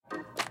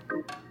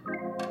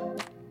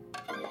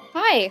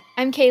Hi,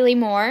 I'm Kaylee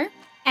Moore.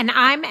 And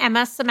I'm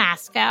Emma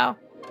Samasco.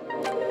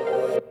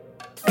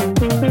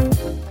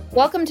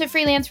 Welcome to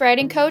Freelance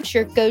Writing Coach,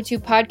 your go-to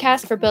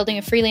podcast for building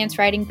a freelance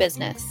writing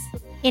business.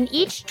 In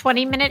each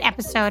 20-minute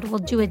episode, we'll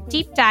do a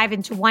deep dive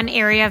into one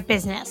area of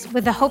business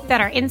with the hope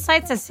that our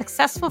insights as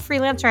successful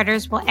freelance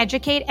writers will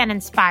educate and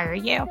inspire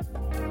you.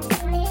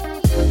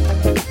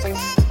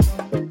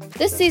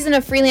 This season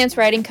of Freelance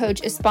Writing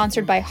Coach is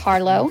sponsored by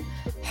Harlow.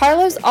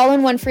 Harlow's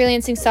all-in-one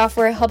freelancing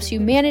software helps you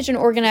manage and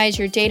organize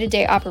your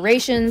day-to-day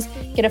operations,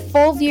 get a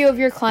full view of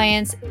your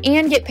clients,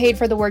 and get paid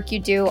for the work you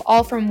do,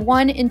 all from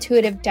one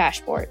intuitive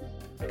dashboard.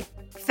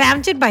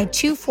 Founded by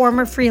two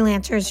former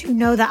freelancers who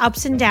know the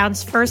ups and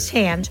downs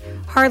firsthand,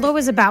 Harlow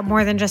is about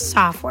more than just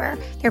software.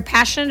 They're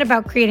passionate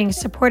about creating a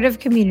supportive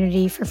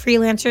community for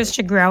freelancers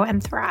to grow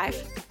and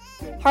thrive.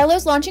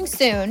 Harlow's launching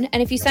soon,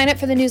 and if you sign up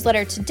for the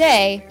newsletter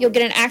today, you'll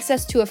get an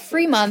access to a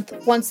free month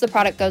once the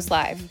product goes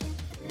live.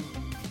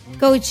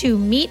 Go to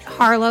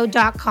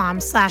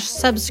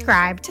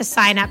meetharlow.com/subscribe to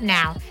sign up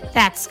now.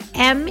 That's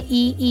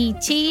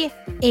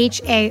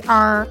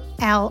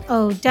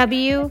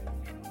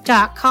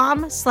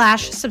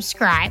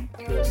meetharlow.com/subscribe.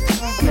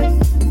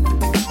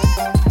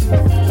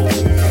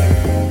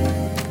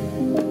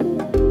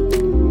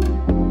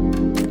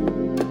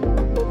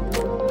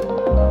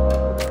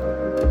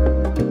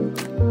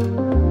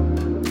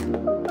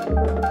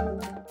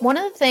 One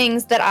of the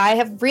things that I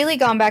have really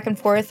gone back and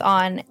forth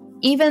on,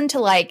 even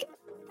to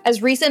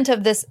as recent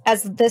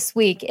as this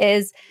week,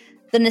 is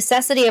the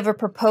necessity of a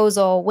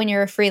proposal when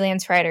you're a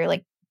freelance writer.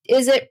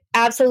 Is it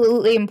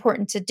absolutely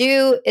important to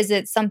do? Is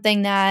it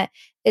something that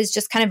is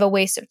just kind of a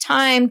waste of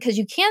time? Because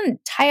you can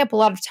tie up a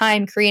lot of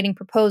time creating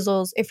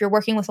proposals if you're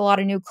working with a lot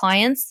of new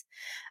clients.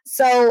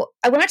 So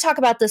I want to talk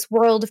about this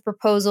world of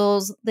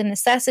proposals, the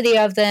necessity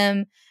of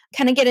them,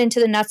 kind of get into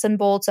the nuts and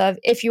bolts of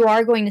if you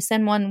are going to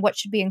send one, what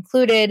should be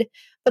included.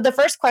 But the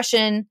first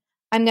question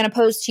I'm going to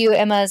pose to you,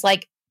 Emma, is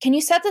can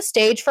you set the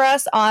stage for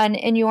us on,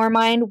 in your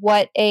mind,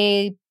 what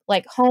a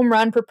home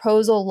run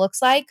proposal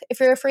looks like if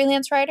you're a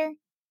freelance writer?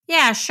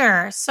 Yeah,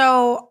 sure.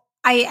 So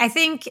I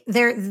think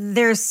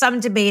there's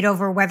some debate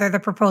over whether the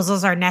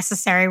proposals are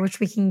necessary, which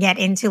we can get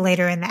into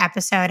later in the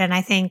episode. And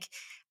I think,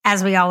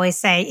 as we always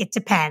say, it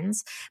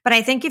depends. But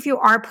I think if you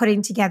are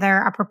putting together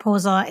a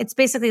proposal, it's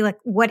basically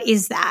what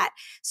is that?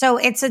 So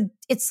it's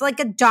like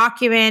a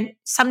document.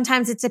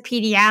 Sometimes it's a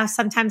PDF.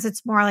 Sometimes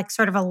it's more like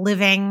sort of a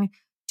living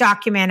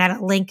document at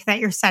a link that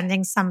you're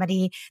sending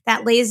somebody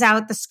that lays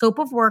out the scope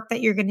of work that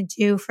you're going to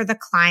do for the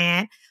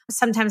client.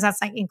 Sometimes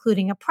that's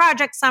including a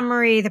project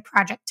summary, the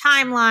project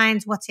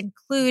timelines, what's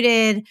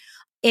included.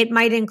 It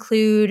might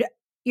include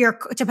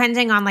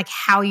depending on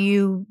how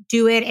you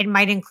do it, it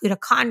might include a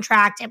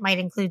contract. It might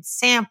include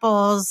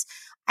samples.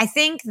 I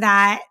think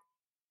that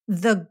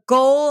the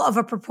goal of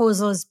a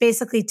proposal is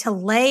basically to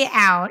lay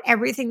out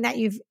everything that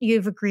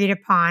you've agreed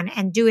upon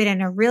and do it in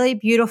a really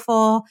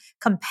beautiful,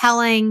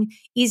 compelling,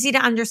 easy to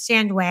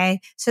understand way.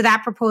 So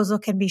that proposal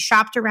can be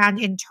shopped around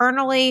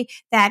internally.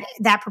 That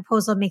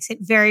proposal makes it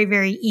very,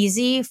 very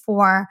easy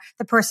for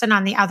the person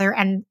on the other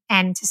end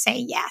to say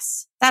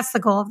yes. That's the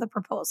goal of the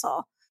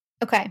proposal.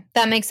 Okay,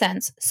 that makes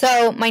sense.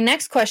 So my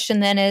next question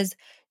then is,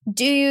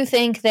 do you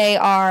think they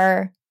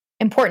are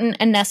important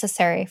and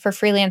necessary for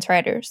freelance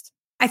writers?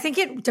 I think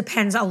it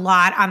depends a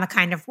lot on the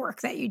kind of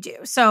work that you do.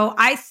 So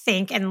I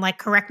think, and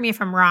correct me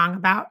if I'm wrong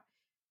about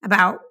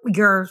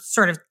your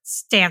sort of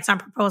stance on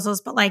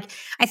proposals, but I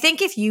think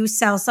if you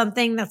sell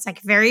something that's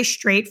very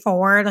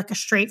straightforward, a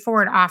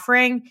straightforward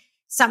offering,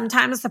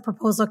 sometimes the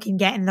proposal can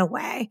get in the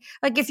way.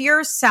 If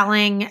you're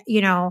selling,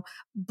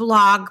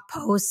 blog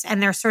posts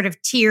and they're sort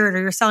of tiered, or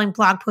you're selling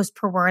blog posts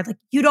per word,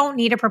 you don't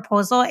need a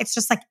proposal. It's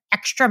just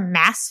extra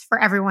mess for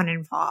everyone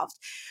involved.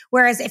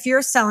 Whereas if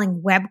you're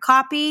selling web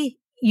copy,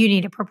 you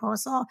need a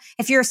proposal.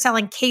 If you're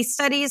selling case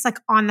studies,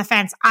 on the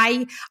fence,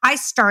 I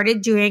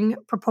started doing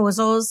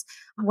proposals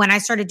when I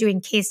started doing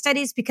case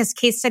studies because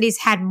case studies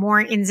had more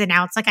ins and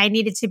outs. I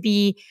needed to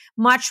be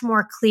much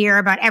more clear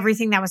about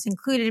everything that was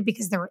included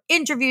because there were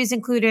interviews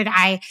included.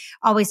 I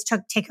always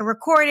take a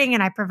recording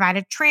and I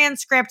provided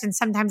transcript, and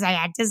sometimes I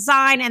add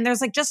design, and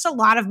there's just a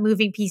lot of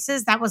moving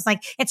pieces that was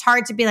it's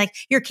hard to be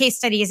your case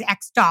study is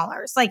X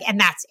dollars, and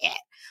that's it.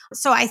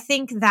 So I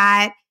think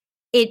that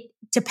it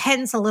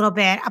depends a little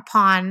bit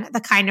upon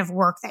the kind of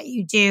work that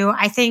you do.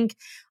 I think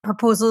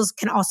proposals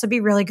can also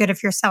be really good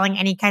if you're selling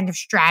any kind of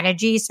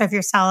strategy. So if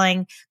you're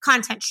selling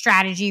content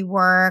strategy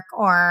work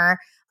or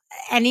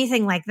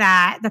anything like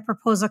that, the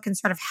proposal can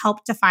sort of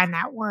help define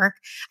that work.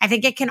 I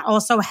think it can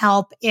also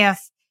help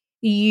if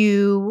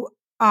you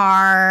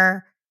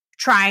are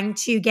trying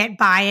to get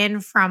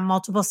buy-in from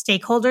multiple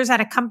stakeholders at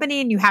a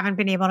company and you haven't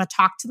been able to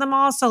talk to them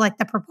all. So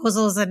the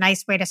proposal is a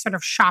nice way to sort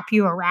of shop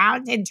you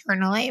around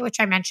internally, which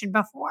I mentioned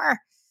before.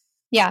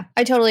 Yeah,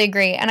 I totally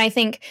agree. And I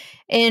think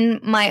in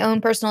my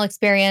own personal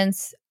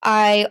experience,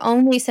 I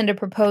only send a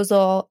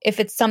proposal if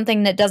it's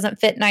something that doesn't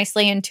fit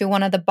nicely into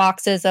one of the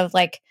boxes of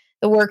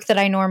the work that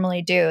I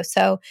normally do.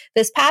 So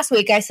this past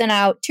week, I sent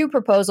out 2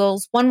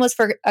 proposals. One was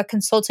for a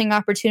consulting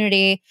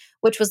opportunity,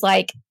 which was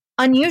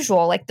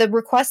unusual. Like the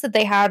request that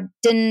they had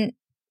it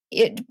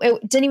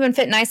didn't even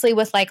fit nicely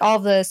with like all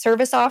the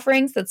service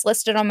offerings that's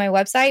listed on my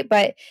website,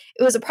 but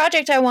it was a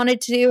project I wanted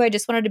to do. I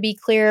just wanted to be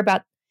clear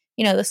about,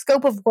 the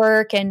scope of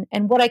work and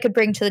what I could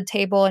bring to the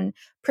table and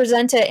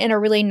present it in a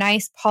really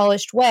nice,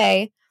 polished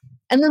way.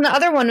 And then the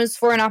other one was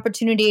for an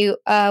opportunity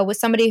with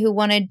somebody who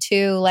wanted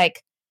to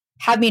like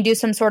have me do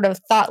some sort of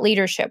thought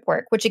leadership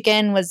work, which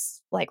again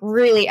was like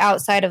really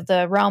outside of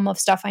the realm of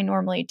stuff I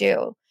normally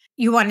do.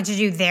 You wanted to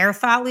do their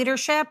thought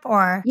leadership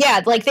or?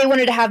 Yeah, like they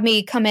wanted to have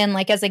me come in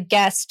like as a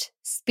guest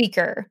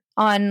speaker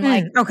on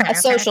like a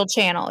social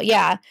channel.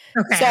 Yeah.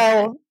 Okay.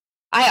 So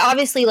I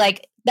obviously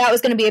like that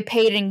was going to be a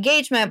paid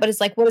engagement, but it's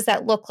like, what does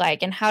that look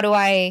like? And how do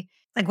I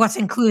like what's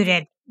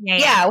included?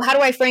 Yeah. How do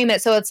I frame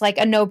it so it's like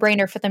a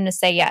no-brainer for them to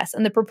say yes?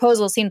 And the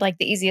proposal seemed like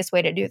the easiest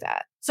way to do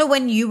that. So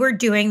when you were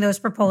doing those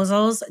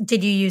proposals,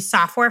 did you use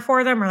software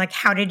for them or like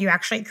how did you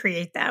actually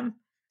create them?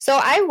 So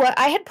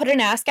I had put an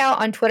ask out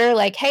on Twitter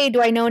like, hey,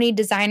 do I know any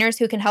designers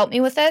who can help me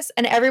with this?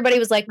 And everybody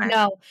was like,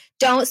 no,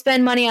 don't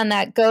spend money on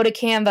that. Go to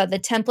Canva. The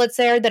templates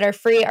there that are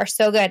free are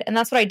so good. And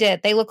that's what I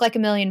did. They look like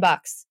 $1 million.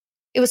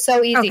 It was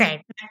so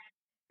easy.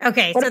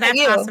 Okay. So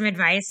that's awesome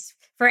advice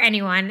for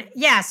anyone.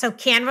 Yeah. So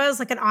Canva is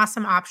like an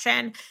awesome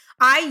option.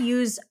 I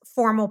use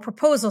formal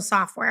proposal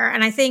software.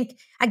 And I think,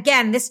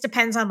 again, this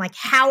depends on like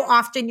how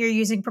often you're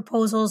using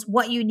proposals,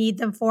 what you need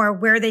them for,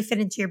 where they fit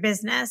into your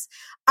business.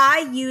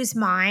 I use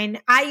my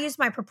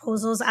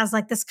proposals as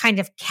like this kind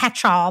of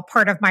catch-all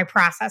part of my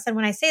process. And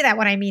when I say that,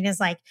 what I mean is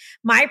like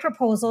my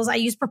proposals, I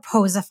use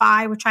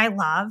Proposify, which I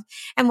love.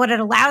 And what it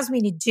allows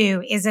me to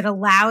do is it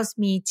allows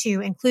me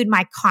to include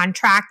my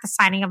contract, the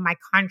signing of my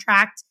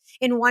contract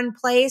in one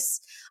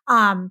place.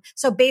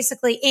 So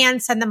basically,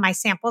 and send them my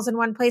samples in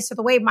one place. So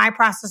the way my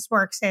process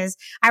works is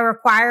I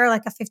require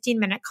like a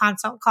 15-minute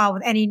consult call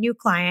with any new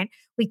client.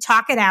 We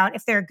talk it out.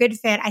 If they're a good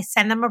fit, I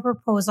send them a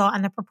proposal,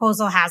 and the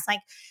proposal has like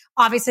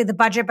obviously the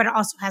budget, but it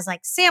also has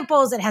like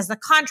samples. It has the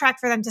contract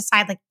for them to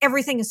sign. Like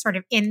everything is sort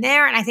of in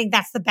there. And I think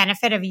that's the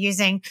benefit of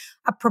using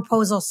a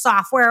proposal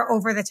software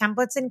over the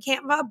templates in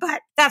Canva,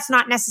 but that's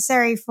not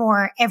necessary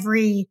for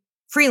every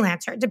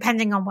freelancer,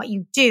 depending on what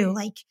you do.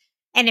 Like,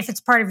 and if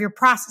it's part of your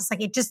process,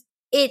 like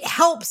it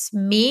helps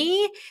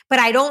me, but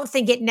I don't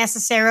think it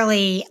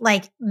necessarily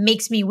like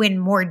makes me win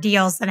more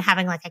deals than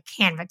having like a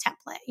Canva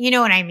template. You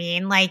know what I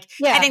mean? Like,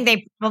 I think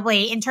they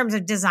probably, in terms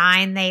of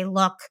design, they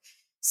look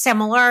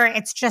similar.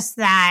 It's just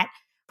that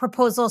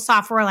proposal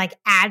software like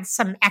adds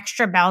some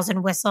extra bells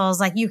and whistles.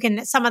 Like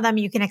some of them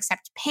you can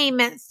accept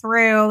payment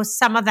through.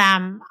 Some of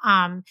them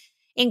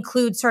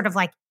include sort of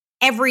like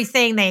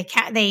everything.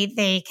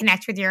 They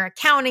connect with your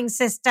accounting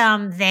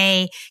system.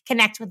 They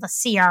connect with the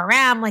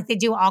CRM. Like they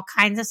do all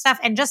kinds of stuff.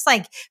 And just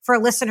like for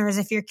listeners,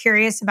 if you're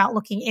curious about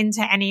looking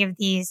into any of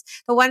these,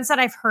 the ones that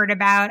I've heard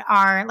about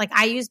are like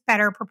I use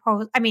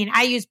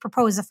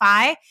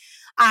Proposify.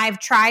 I've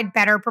tried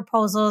Better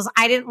Proposals.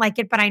 I didn't like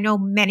it, but I know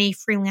many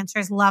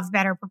freelancers love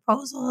Better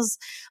Proposals.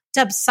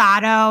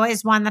 Dubsado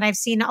is one that I've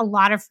seen a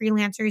lot of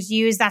freelancers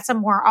use. That's a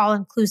more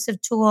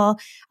all-inclusive tool.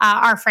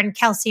 Our friend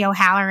Kelsey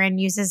O'Halloran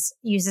uses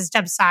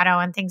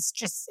Dubsado and thinks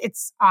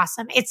it's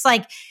awesome. It's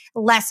like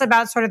less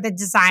about sort of the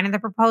design of the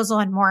proposal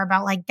and more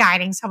about like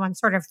guiding someone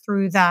sort of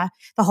through the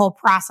whole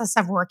process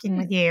of working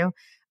with you.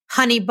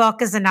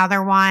 Honeybook is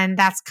another one.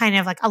 That's kind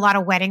of like a lot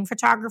of wedding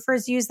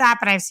photographers use that,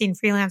 but I've seen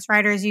freelance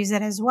writers use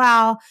it as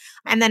well.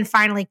 And then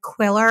finally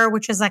Quiller,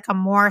 which is like a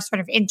more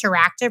sort of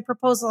interactive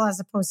proposal as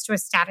opposed to a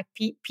static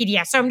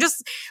PDF. So I'm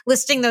just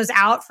listing those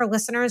out for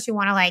listeners who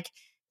want to like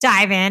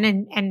dive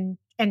in and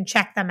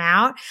check them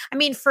out. I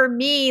mean, for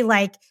me,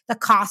 like the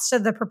cost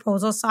of the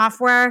proposal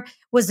software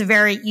was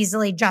very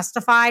easily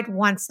justified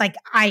once like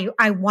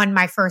I won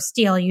my first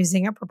deal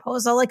using a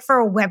proposal. Like for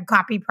a web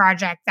copy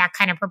project, that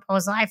kind of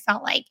proposal, I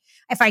felt like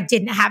if I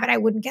didn't have it, I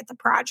wouldn't get the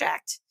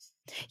project.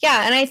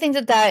 Yeah. And I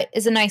think that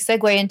is a nice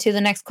segue into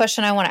the next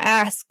question I want to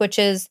ask, which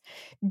is,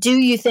 do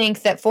you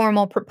think that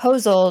formal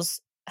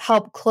proposals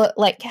help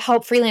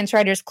freelance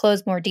writers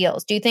close more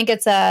deals? Do you think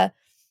it's a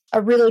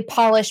really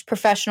polished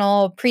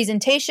professional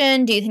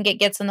presentation? Do you think it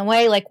gets in the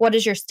way? Like, what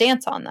is your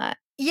stance on that?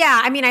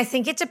 Yeah, I mean, I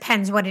think it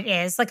depends what it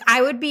is. Like,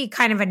 I would be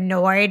kind of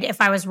annoyed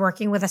if I was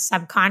working with a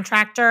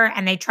subcontractor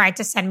and they tried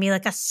to send me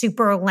like a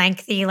super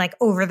lengthy, like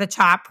over the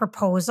top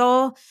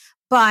proposal.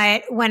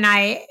 But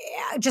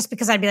just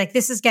because I'd be like,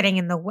 this is getting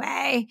in the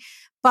way.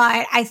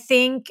 But I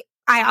think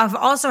I've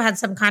also had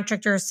some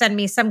contractors send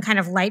me some kind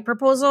of light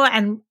proposal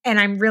and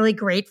I'm really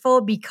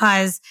grateful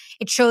because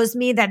it shows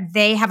me that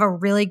they have a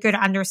really good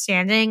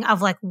understanding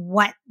of like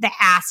what the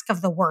ask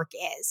of the work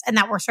is and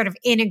that we're sort of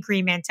in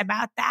agreement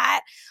about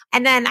that.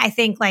 And then I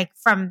think like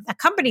from the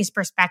company's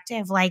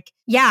perspective, like,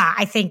 yeah,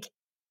 I think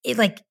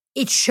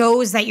it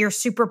shows that you're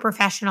super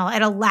professional.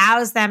 It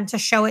allows them to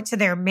show it to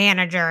their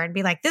manager and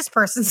be like, this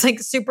person's like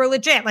super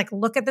legit. Like,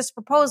 look at this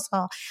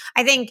proposal.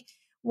 I think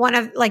one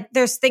of like,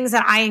 there's things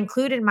that I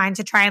include in mine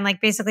to try and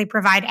like basically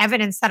provide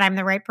evidence that I'm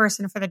the right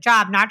person for the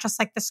job, not just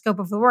like the scope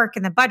of the work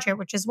and the budget,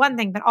 which is one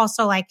thing, but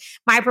also like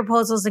my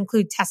proposals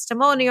include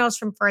testimonials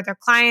from further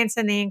clients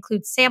and they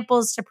include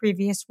samples to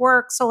previous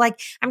work. So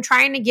like I'm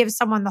trying to give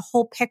someone the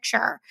whole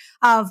picture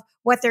of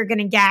what they're going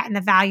to get and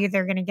the value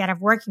they're going to get of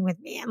working with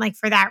me. And like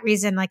for that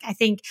reason, like I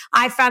think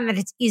I found that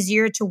it's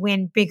easier to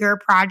win bigger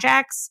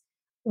projects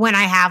when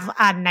I have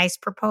a nice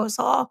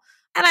proposal.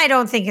 And I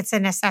don't think it's a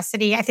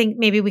necessity. I think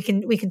maybe we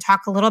can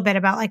talk a little bit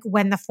about like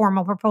when the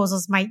formal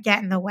proposals might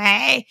get in the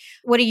way.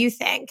 What do you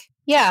think?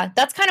 Yeah,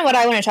 that's kind of what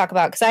I want to talk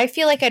about because I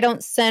feel like I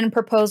don't send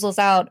proposals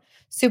out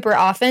super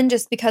often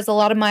just because a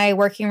lot of my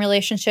working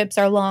relationships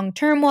are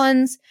long-term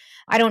ones.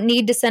 I don't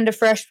need to send a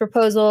fresh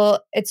proposal.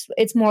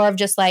 It's more of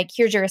just like,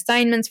 here's your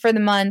assignments for the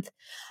month.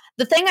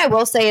 The thing I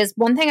will say is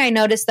one thing I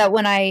noticed that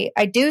when I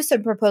do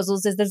send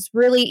proposals is it's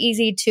really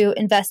easy to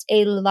invest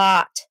a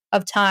lot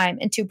of time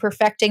into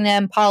perfecting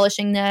them,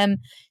 polishing them,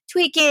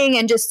 tweaking,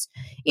 and just,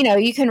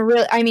 you can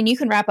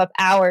wrap up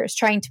hours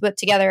trying to put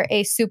together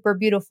a super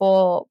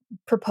beautiful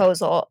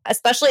proposal,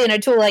 especially in a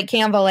tool like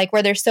Canva, like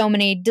where there's so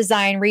many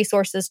design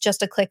resources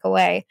just a click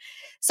away.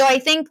 So I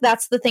think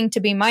that's the thing to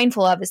be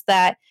mindful of is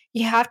that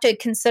you have to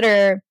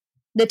consider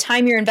the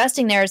time you're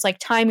investing there is like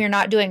time you're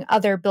not doing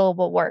other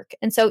billable work.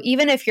 And so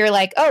even if you're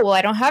like, oh, well,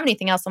 I don't have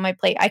anything else on my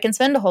plate, I can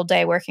spend a whole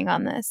day working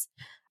on this.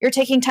 You're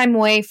taking time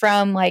away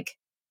from like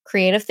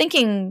creative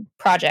thinking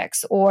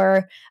projects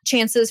or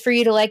chances for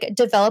you to like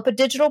develop a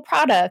digital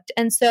product.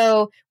 And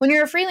so when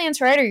you're a freelance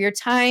writer, your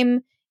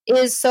time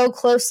is so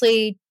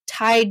closely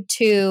tied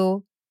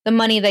to the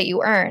money that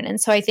you earn. And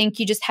so I think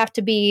you just have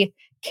to be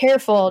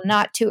careful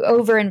not to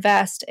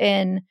overinvest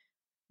in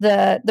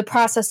the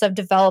process of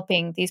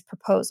developing these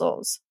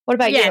proposals. What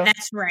about you? Yeah,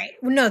 that's right.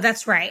 No,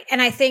 that's right.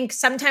 And I think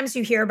sometimes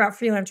you hear about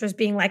freelancers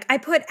being like, I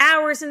put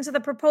hours into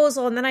the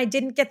proposal and then I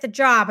didn't get the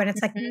job. And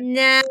it's like,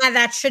 nah,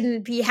 that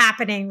shouldn't be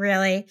happening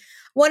really.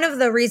 One of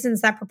the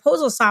reasons that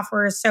proposal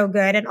software is so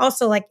good, and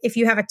also like if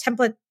you have a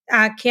template,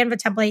 Canva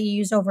template you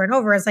use over and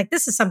over, is like,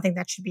 this is something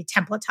that should be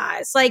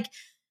templatized. Like,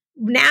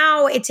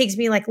 now it takes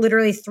me like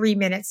literally 3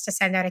 minutes to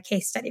send out a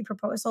case study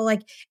proposal.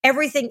 Like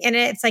everything in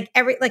it, it's like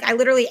I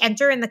literally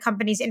enter in the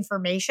company's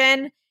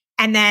information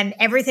and then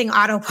everything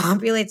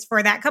auto-populates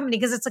for that company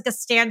because it's like a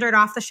standard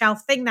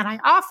off-the-shelf thing that I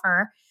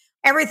offer.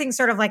 Everything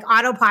sort of like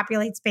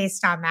auto-populates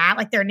based on that.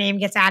 Like their name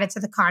gets added to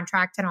the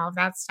contract and all of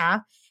that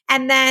stuff.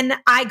 And then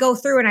I go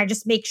through and I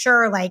just make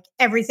sure like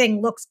everything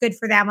looks good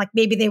for them. Like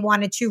maybe they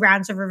wanted 2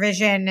 rounds of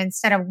revision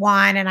instead of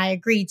 1 and I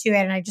agreed to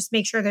it. And I just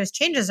make sure those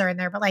changes are in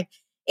there. But like,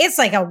 it's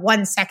like a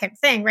 1 second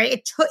thing, right?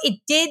 It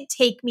did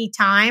take me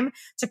time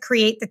to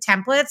create the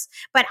templates,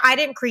 but I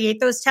didn't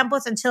create those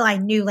templates until I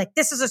knew like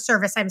this is a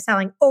service I'm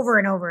selling over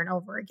and over and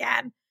over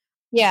again.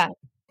 Yeah.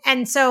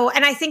 And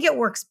I think it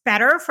works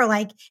better for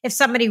like if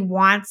somebody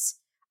wants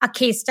a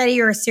case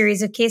study or a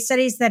series of case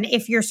studies than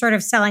if you're sort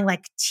of selling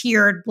like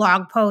tiered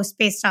blog posts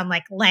based on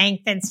like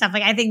length and stuff.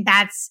 Like I think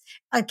that's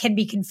can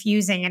be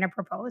confusing in a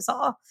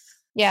proposal.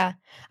 Yeah.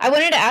 I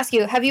wanted to ask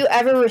you, have you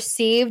ever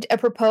received a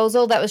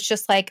proposal that was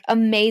just like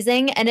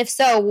amazing? And if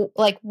so,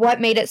 like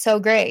what made it so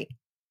great?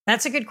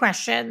 That's a good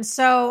question.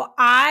 So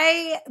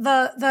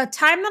the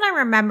time that I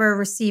remember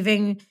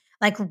receiving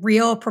like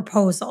real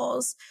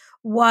proposals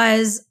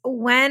was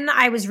when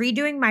I was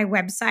redoing my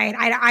website.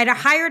 I'd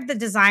hired the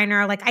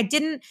designer. Like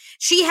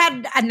she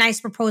had a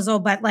nice proposal,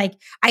 but like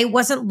I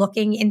wasn't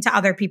looking into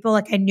other people.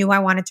 Like I knew I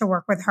wanted to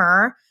work with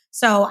her.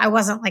 So I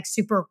wasn't like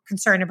super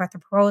concerned about the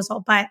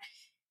proposal, but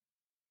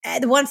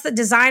once the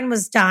design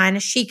was done,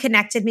 she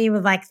connected me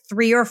with like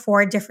 3 or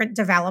 4 different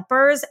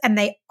developers and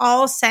they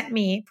all sent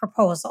me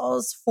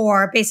proposals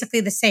for basically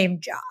the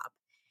same job.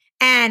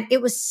 And it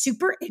was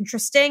super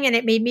interesting and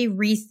it made me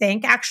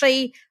rethink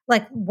actually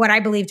like what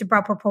I believed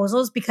about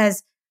proposals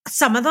because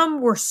some of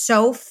them were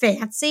so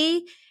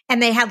fancy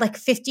and they had like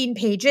 15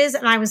 pages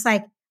and I was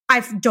like,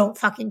 I don't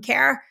fucking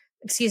care.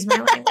 Excuse my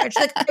language.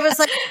 Like it was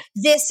like,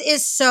 this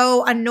is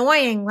so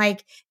annoying.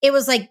 Like it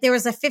was like there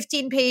was a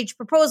 15-page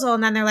proposal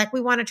and then they're like,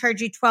 we want to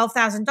charge you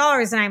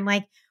 $12,000. And I'm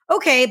like,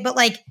 okay, but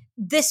like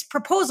this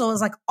proposal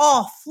is like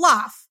all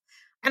fluff.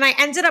 And I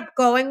ended up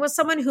going with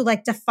someone who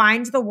like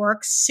defined the work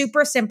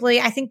super simply.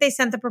 I think they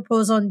sent the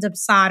proposal in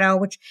Dubsado,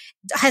 which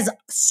has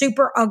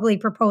super ugly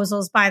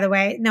proposals, by the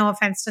way. No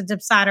offense to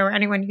Dubsado or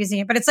anyone using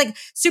it, but it's like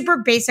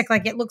super basic.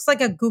 Like it looks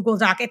like a Google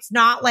Doc. It's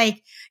not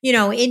like,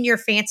 in your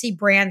fancy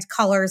brand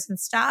colors and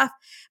stuff.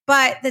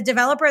 But the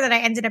developer that I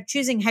ended up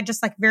choosing had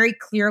just like very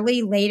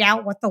clearly laid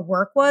out what the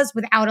work was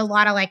without a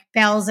lot of like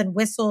bells and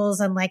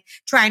whistles and like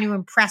trying to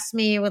impress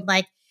me with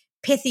like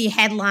pithy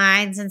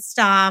headlines and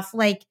stuff.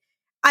 Like,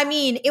 I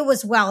mean, it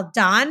was well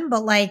done,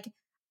 but like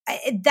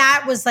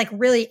that was like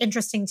really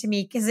interesting to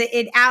me because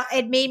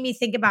it made me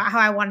think about how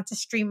I wanted to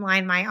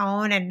streamline my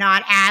own and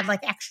not add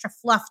like extra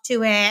fluff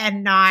to it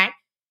and not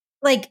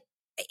like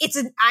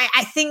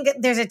I think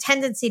there's a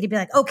tendency to be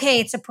like, okay,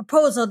 it's a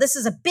proposal. This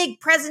is a big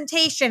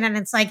presentation. And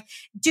it's like,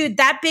 dude,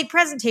 that big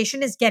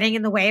presentation is getting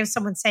in the way of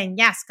someone saying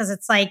yes. Cause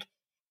it's like,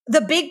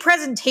 the big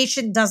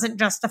presentation doesn't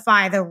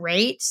justify the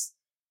rates.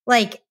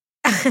 Like,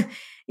 the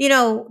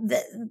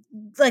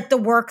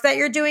work that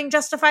you're doing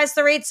justifies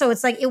the rate. So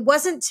it's like, it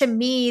wasn't to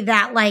me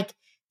that like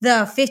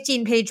the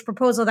 15-page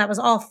proposal that was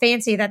all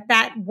fancy,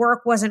 that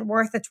work wasn't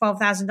worth the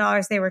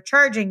 $12,000 they were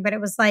charging. But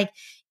it was like,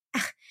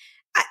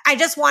 I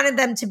just wanted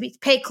them to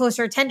pay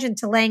closer attention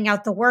to laying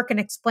out the work and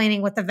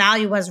explaining what the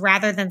value was,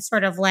 rather than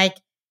sort of like,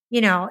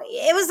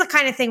 it was the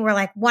kind of thing where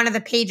like one of the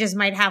pages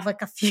might have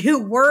like a few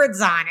words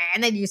on it,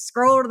 and then you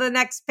scroll to the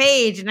next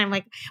page and I'm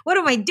like, what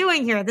am I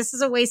doing here? This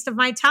is a waste of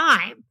my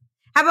time.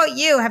 How about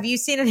you? Have you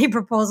seen any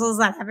proposals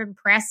that have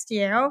impressed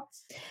you?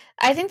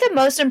 I think the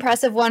most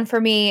impressive one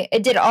for me,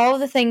 it did all of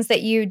the things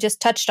that you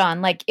just touched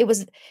on. Like it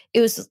was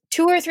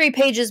 2 or 3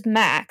 pages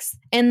max.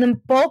 And the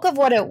bulk of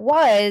what it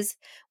was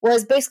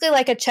basically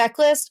like a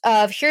checklist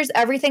of here's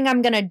everything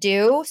I'm going to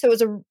do. So it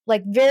was a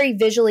like very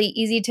visually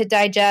easy to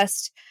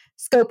digest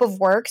scope of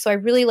work. So I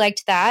really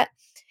liked that.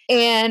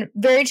 And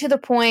very to the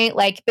point,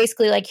 like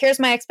basically like, here's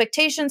my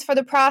expectations for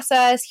the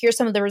process. Here's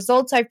some of the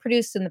results I've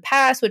produced in the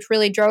past, which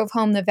really drove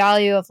home the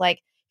value of like,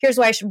 here's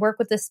why I should work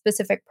with this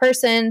specific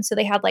person. So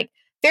they had like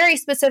very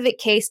specific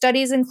case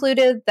studies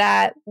included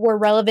that were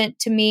relevant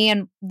to me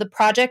and the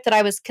project that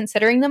I was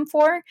considering them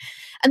for.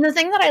 And the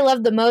thing that I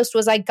loved the most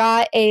was I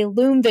got a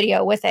Loom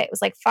video with it. It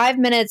was like 5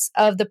 minutes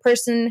of the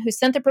person who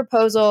sent the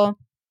proposal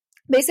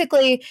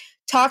basically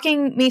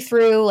talking me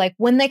through like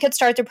when they could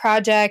start the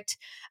project,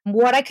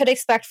 what I could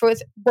expect for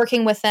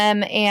working with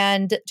them,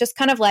 and just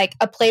kind of like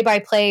a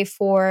play-by-play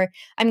for,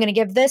 I'm going to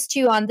give this to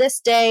you on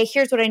this day.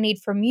 Here's what I need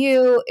from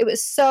you. It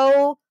was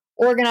so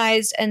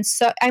organized. And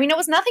so, I mean, it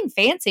was nothing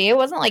fancy. It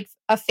wasn't like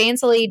a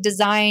fancily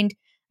designed,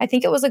 I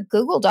think it was a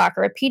Google Doc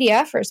or a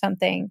PDF or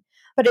something,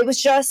 but it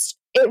was just,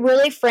 it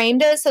really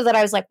framed it so that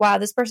I was like, wow,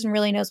 this person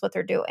really knows what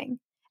they're doing.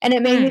 And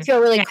it made me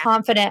feel really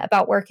confident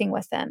about working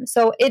with them.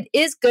 So it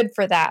is good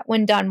for that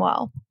when done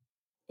well.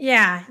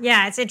 Yeah.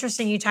 Yeah. It's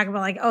interesting. You talk about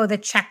like, the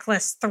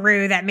checklist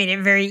through that made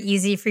it very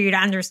easy for you to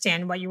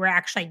understand what you were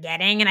actually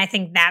getting. And I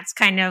think that's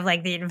kind of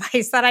like the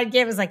advice that I'd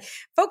give is like,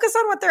 focus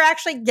on what they're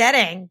actually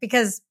getting,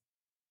 because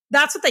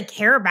that's what they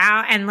care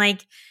about. And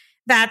like,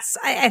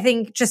 I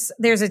think just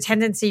there's a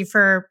tendency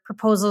for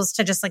proposals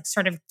to just like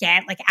sort of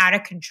get like out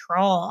of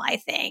control, I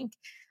think.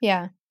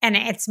 Yeah. And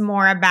it's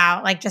more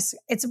about like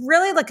it's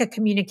really like a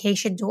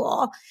communication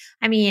tool.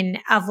 I mean,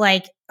 of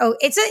like,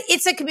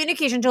 it's a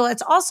communication tool.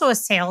 It's also a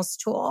sales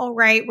tool,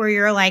 right? Where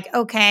you're like,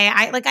 okay,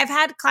 I've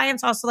had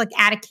clients also like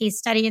add a case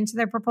study into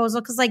their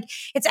proposal. Cause like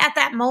it's at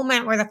that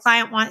moment where the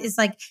client is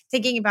like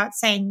thinking about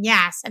saying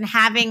yes, and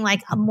having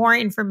like more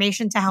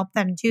information to help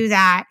them do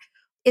that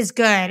is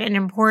good and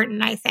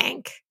important, I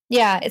think.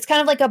 Yeah. It's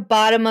kind of like a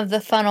bottom of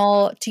the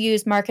funnel, to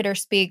use marketer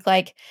speak,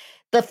 like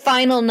the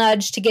final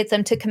nudge to get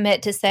them to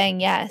commit to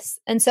saying yes.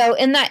 And so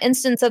in that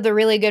instance of the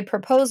really good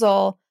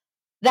proposal,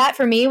 that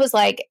for me was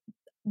like,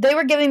 they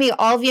were giving me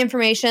all the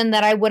information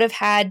that I would have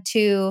had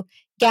to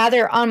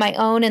gather on my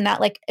own in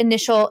that like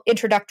initial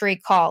introductory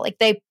call. Like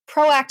they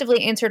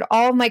proactively answered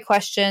all of my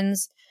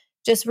questions,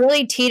 just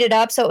really teed it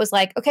up. So it was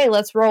like, okay,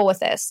 let's roll with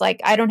this.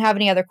 Like, I don't have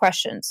any other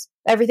questions.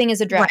 Everything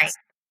is addressed. Right.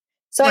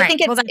 So I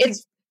think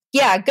it's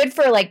good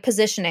for like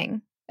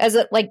positioning as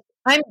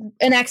I'm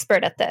an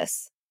expert at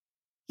this.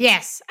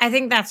 Yes, I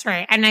think that's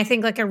right. And I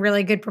think like a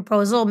really good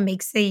proposal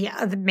makes the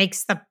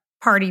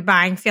party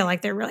buying feel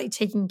like they're really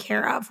taken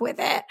care of with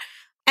it.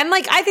 And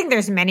like, I think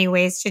there's many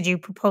ways to do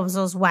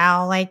proposals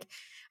well. Like,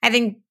 I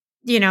think,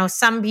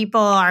 some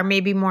people are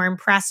maybe more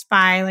impressed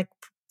by like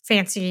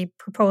fancy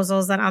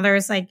proposals than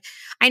others. Like,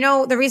 I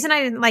know the reason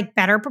I didn't like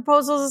better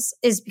proposals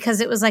is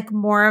because it was like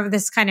more of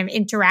this kind of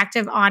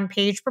interactive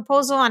on-page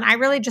proposal. And I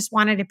really just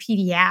wanted a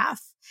PDF.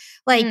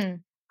 Like,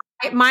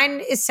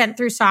 mine is sent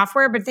through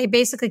software, but they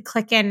basically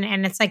click in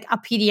and it's like a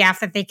PDF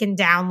that they can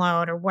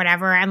download or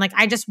whatever. And like,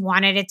 I just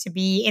wanted it to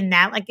be in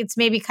that, like, it's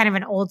maybe kind of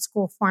an old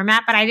school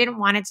format, but I didn't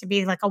want it to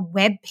be like a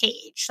web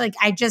page. Like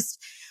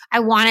I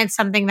wanted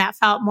something that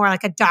felt more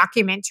like a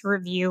document to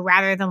review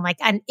rather than like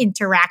an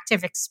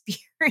interactive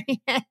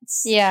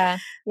experience. Yeah.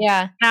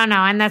 Yeah. I don't know.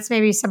 And that's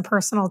maybe some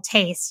personal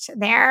taste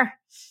there.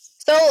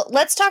 So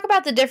let's talk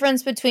about the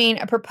difference between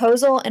a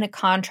proposal and a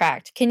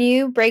contract. Can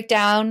you break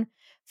down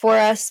for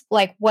us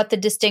like what the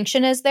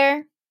distinction is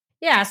there?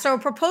 Yeah. So a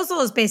proposal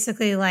is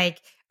basically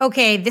like,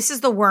 okay, this is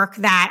the work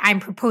that I'm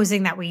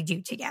proposing that we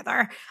do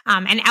together,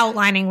 and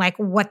outlining like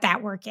what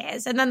that work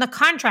is. And then the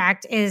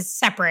contract is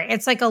separate.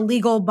 It's like a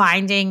legal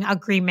binding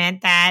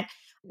agreement that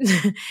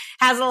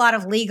has a lot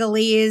of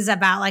legalese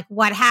about like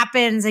what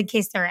happens in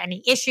case there are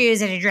any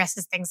issues. It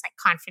addresses things like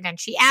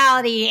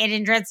confidentiality. It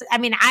addresses, I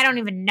mean, I don't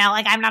even know,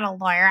 like, I'm not a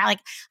lawyer. Like,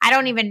 I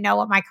don't even know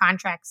what my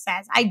contract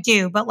says. I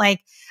do, but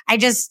like, I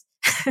just,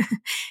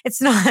 it's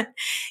not,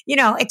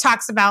 it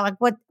talks about like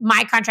what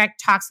my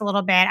contract talks a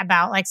little bit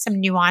about, like some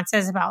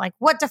nuances about like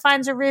what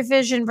defines a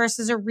revision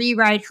versus a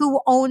rewrite, who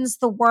owns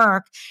the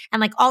work, and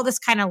like all this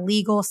kind of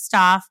legal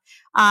stuff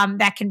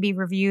that can be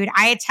reviewed.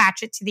 I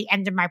attach it to the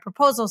end of my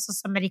proposal so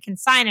somebody can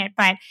sign it,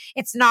 but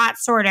it's not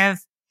sort of,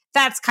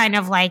 that's kind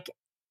of like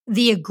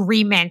the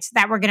agreement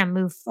that we're going to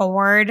move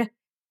forward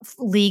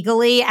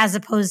legally as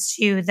opposed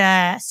to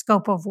the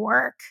scope of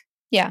work.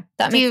 Yeah,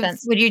 that makes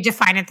sense. Would you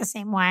define it the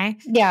same way?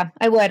 Yeah,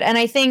 I would. And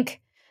I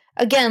think,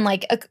 again,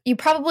 you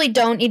probably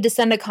don't need to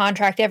send a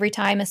contract every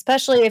time,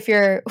 especially if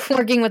you're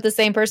working with the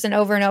same person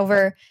over and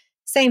over.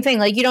 Same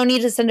thing. You don't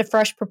need to send a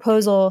fresh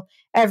proposal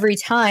every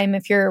time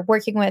if you're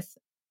working with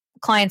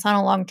clients on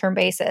a long-term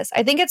basis.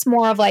 I think it's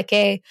more of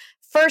a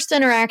first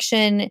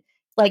interaction,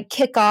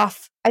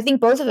 kickoff. I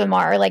think both of them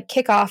are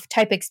kickoff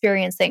type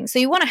experience thing. So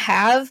you want to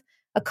have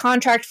a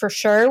contract for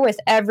sure with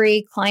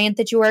every client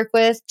that you work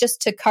with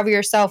just to cover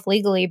yourself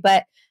legally.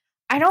 But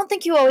I don't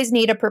think you always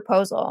need a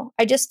proposal.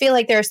 I just feel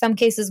like there are some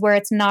cases where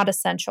it's not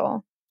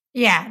essential.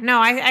 Yeah, no,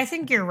 I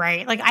think you're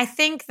right. I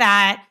think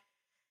that,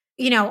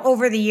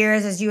 over the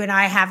years, as you and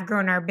I have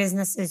grown our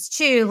businesses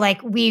too,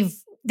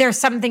 there's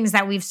some things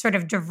that we've sort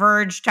of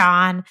diverged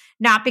on,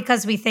 not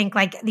because we think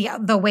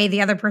the way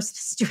the other person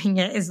is doing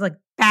it is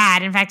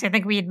bad. In fact, I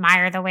think we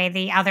admire the way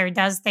the other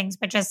does things,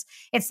 but it's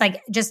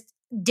just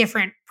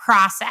different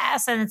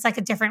process, and it's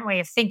a different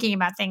way of thinking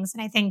about things.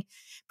 And I think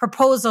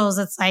proposals,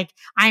 it's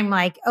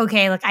I'm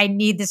okay, I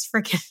need this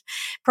freaking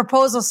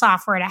proposal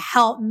software to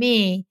help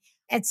me.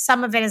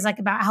 Some of it is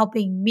about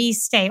helping me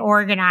stay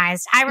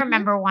organized. I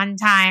remember one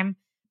time,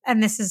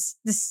 and this is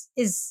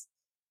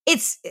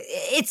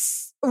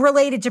it's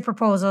related to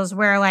proposals,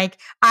 where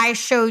I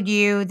showed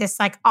you this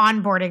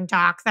onboarding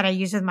doc that I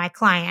use with my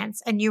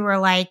clients, and you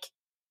were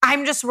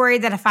I'm just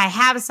worried that if I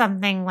have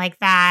something like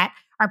that,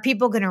 are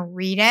people going to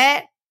read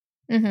it?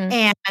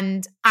 Mm-hmm.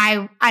 And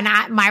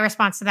my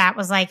response to that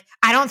was I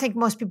don't think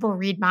most people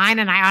read mine,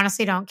 and I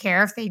honestly don't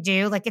care if they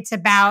do. It's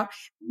about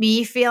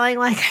me feeling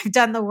I've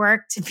done the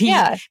work to be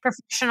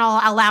professional,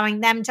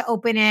 allowing them to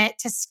open it,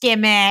 to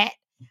skim it.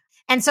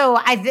 And so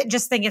I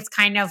just think it's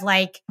kind of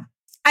I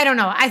don't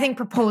know. I think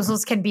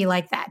proposals can be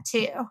like that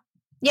too.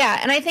 Yeah.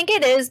 And I think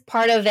it is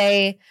part of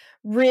a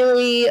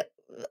really,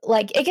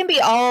 it can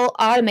be all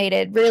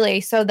automated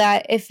really, so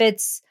that if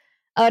it's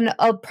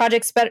a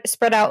project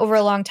spread out over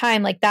a long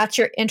time, that's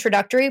your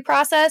introductory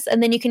process.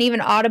 And then you can even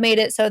automate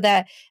it so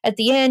that at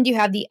the end you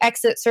have the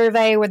exit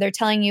survey where they're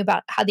telling you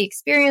about how the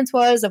experience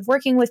was of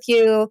working with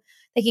you.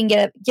 They can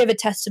give a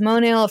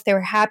testimonial if they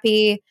were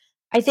happy.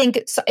 I think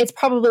it's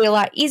probably a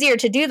lot easier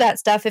to do that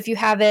stuff if you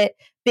have it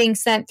being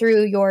sent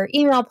through your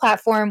email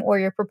platform or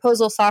your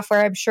proposal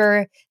software. I'm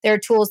sure there are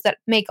tools that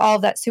make all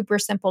of that super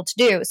simple to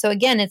do. So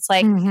again, it's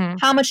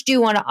how much do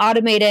you want to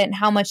automate it and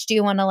how much do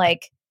you want to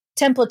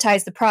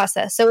templatize the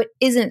process so it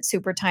isn't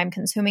super time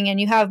consuming and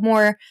you have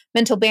more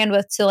mental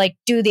bandwidth to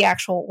do the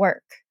actual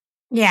work.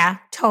 Yeah,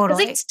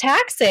 totally. Because it's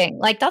taxing.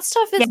 That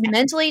stuff is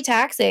mentally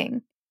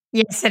taxing.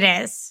 Yes, it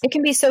is. It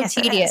can be so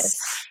tedious.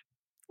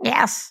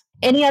 Yes.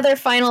 Any other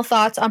final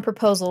thoughts on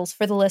proposals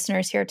for the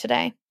listeners here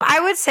today?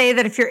 I would say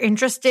that if you're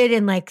interested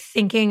in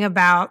thinking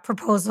about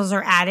proposals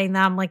or adding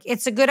them,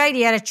 it's a good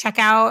idea to check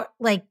out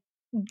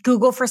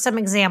Google for some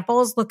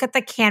examples. Look at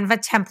the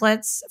Canva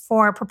templates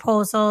for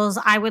proposals.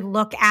 I would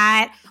look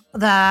at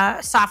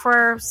the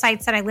software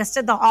sites that I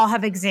listed. They'll all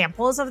have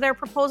examples of their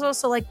proposals.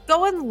 So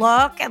go and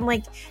look and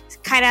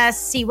kind of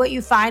see what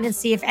you find and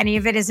see if any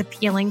of it is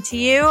appealing to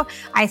you.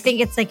 I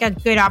think it's a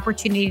good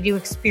opportunity to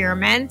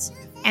experiment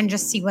and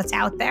just see what's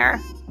out there.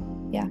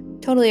 Yeah,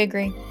 totally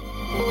agree.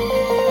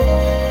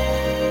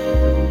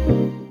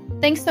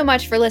 Thanks so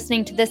much for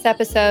listening to this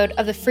episode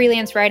of the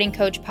Freelance Writing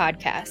Coach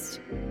podcast.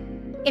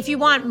 If you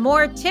want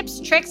more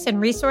tips, tricks,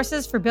 and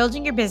resources for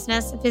building your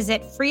business,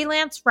 visit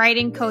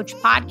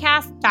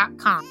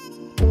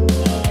freelancewritingcoachpodcast.com.